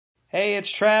Hey,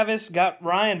 it's Travis. Got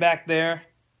Ryan back there.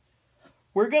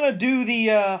 We're gonna do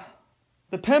the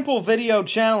Pimple video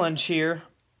challenge here.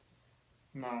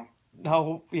 No.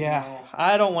 No, yeah. No.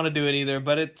 I don't want to do it either,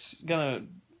 but it's gonna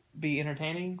be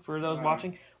entertaining for those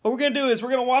watching. What we're gonna do is we're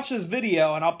gonna watch this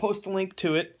video, and I'll post a link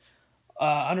to it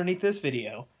underneath this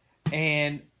video,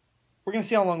 and we're gonna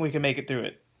see how long we can make it through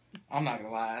it. I'm not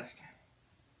gonna last.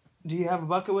 Do you have a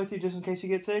bucket with you just in case you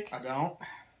get sick? I don't.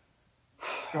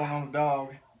 What's going on the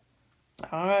dog?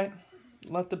 All right,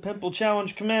 let the Pimple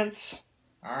challenge commence.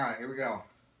 All right, here we go.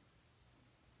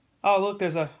 Oh, look,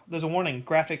 there's a warning,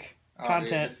 graphic content.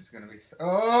 Yeah, this is gonna be.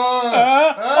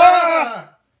 Oh!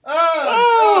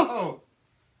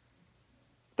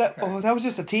 That was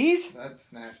just a tease.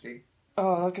 That's nasty.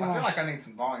 Oh gosh. I feel like I need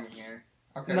some volume here.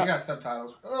 Okay, No. we got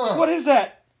subtitles. Ugh. What is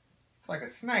that? It's like a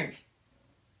snake.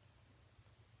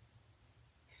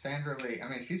 Sandra Lee. I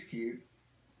mean, she's cute.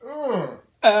 Ugh.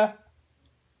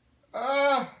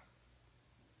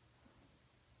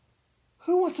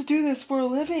 Who wants to do this for a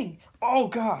living? Oh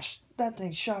gosh, that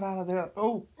thing shot out of there.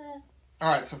 Oh.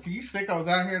 Alright, so for you sickos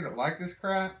out here that like this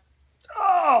crap.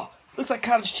 Oh, looks like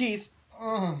cottage cheese.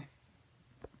 Oh,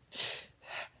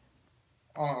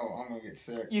 I'm gonna get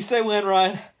sick. You say when,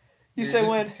 Ryan? You say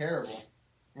when? This is terrible.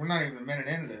 We're not even a minute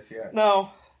into this yet. No.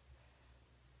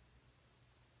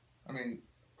 I mean,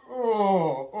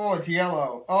 oh, it's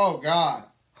yellow. Oh, God.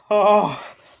 Oh.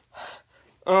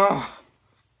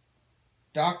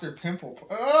 Dr. Pimple.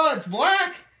 Oh, it's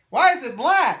black. Why is it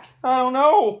black? I don't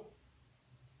know.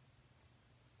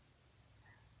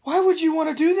 Why would you want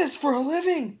to do this for a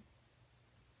living?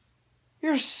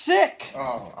 You're sick.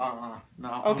 Oh,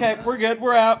 no. Okay, we're good.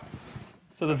 We're out.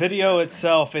 So the video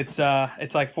itself, it's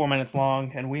like 4 minutes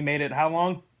long, and we made it how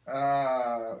long?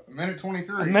 A minute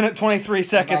 23. A minute 23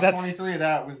 seconds. About 23 of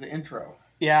that was the intro.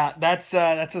 Yeah, that's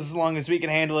as long as we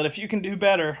can handle it. If you can do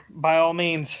better, by all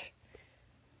means.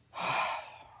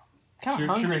 Kind of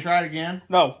hungry. Should we try it again?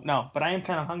 No, but I am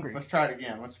kind of hungry. Let's try it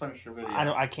again. Let's finish the video.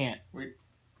 I can't.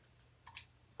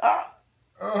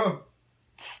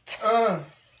 This is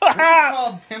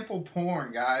called pimple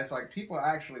porn, guys. Like, people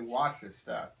actually watch this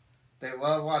stuff. They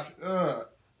love watching. Oh,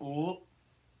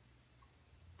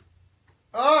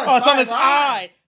 it's on this eye.